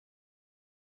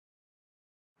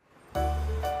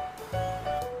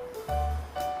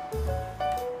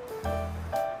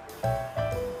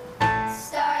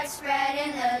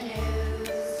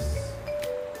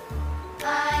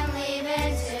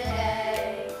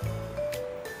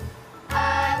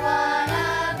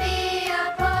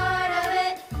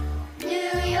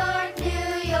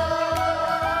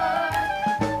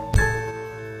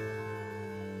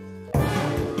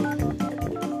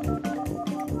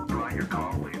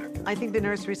I think the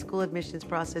nursery school admissions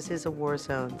process is a war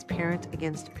zone. It's parent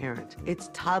against parent. It's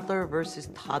toddler versus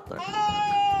toddler.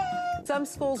 Some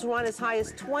schools run as high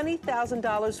as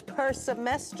 $20,000 per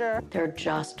semester. There are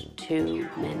just too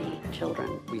many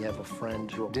children. We have a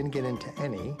friend who didn't get into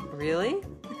any. Really?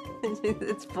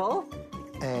 It's full?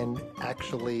 And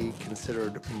actually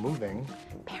considered moving.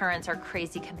 Parents are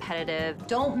crazy competitive.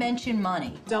 Don't mention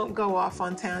money. Don't go off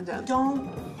on tangents.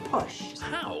 Don't push.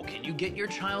 How can you get your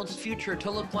child's future to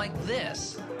look like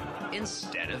this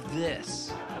instead of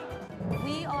this?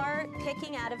 We are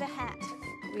picking out of a hat.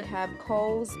 We have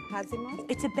Cole's Hazimos.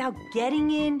 It's about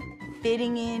getting in,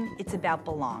 fitting in. It's about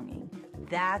belonging.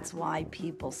 That's why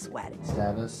people sweat it.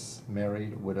 Status,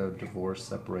 married, widowed, divorced,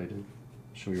 separated.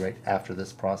 Should we write after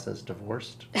this process,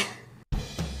 divorced?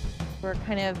 We're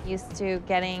kind of used to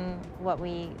getting what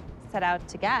we set out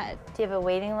to get. Do you have a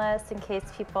waiting list in case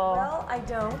people... Well, I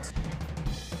don't.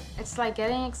 It's like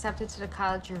getting accepted to the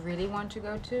college you really want to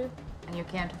go to, and you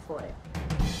can't afford it.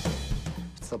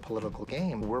 It's a political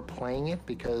game. We're playing it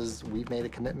because we've made a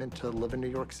commitment to live in New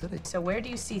York City. So where do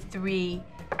you see 3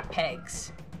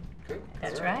 pegs?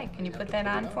 That's right. Can you put that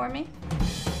on for me?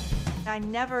 I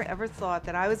never ever thought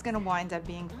that I was going to wind up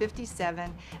being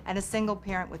 57 and a single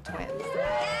parent with twins.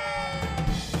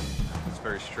 It's a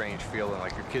very strange feeling,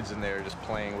 like your kid's in there just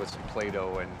playing with some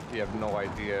Play-Doh and you have no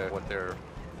idea what they're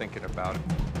thinking about.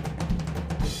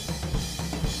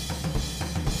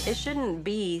 It shouldn't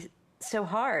be so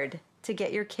hard to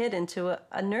get your kid into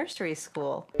a nursery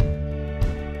school.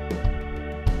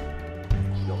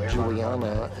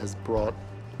 Juliana has brought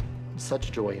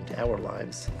such joy into our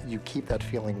lives. You keep that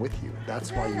feeling with you.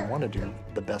 That's why you want to do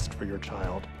the best for your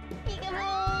child.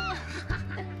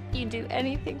 You do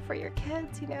anything for your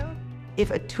kids, you know?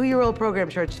 If a 2-year-old program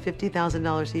charged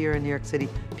 $50,000 a year in New York City,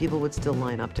 people would still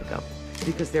line up to go.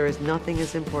 Because there is nothing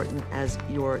as important as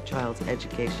your child's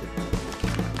education.